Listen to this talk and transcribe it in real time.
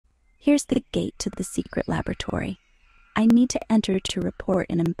Here's the gate to the secret laboratory. I need to enter to report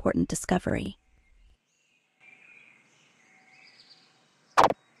an important discovery.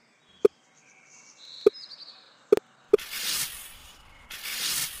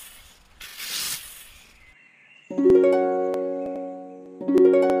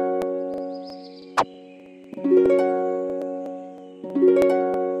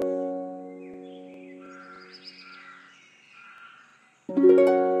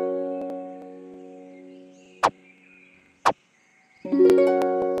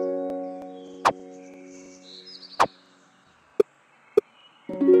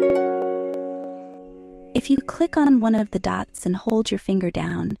 If you click on one of the dots and hold your finger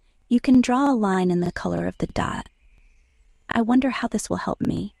down, you can draw a line in the color of the dot. I wonder how this will help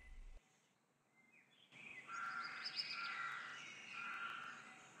me.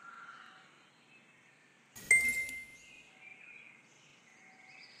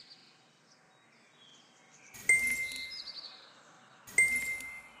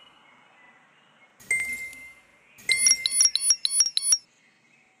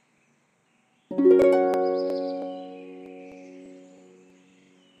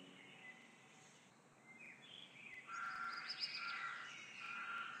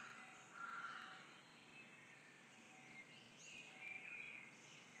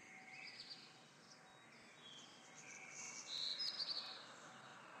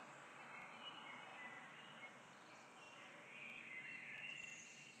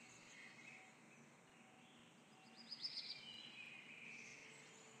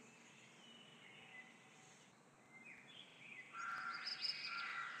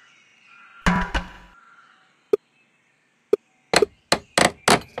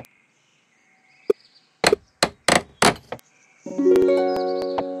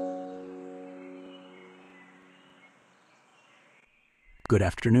 Good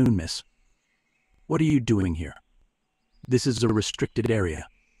afternoon, miss. What are you doing here? This is a restricted area.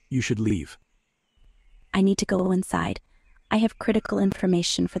 You should leave. I need to go inside. I have critical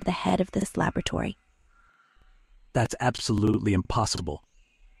information for the head of this laboratory. That's absolutely impossible.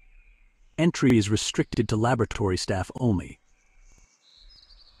 Entry is restricted to laboratory staff only.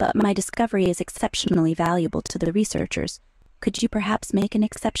 But my discovery is exceptionally valuable to the researchers. Could you perhaps make an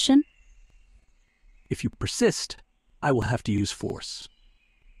exception? If you persist, I will have to use force.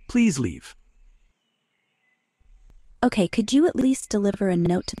 Please leave. Okay, could you at least deliver a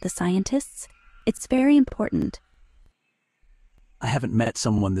note to the scientists? It's very important. I haven't met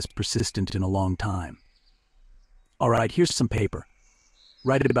someone this persistent in a long time. All right, here's some paper.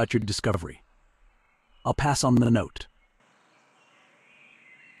 Write it about your discovery. I'll pass on the note.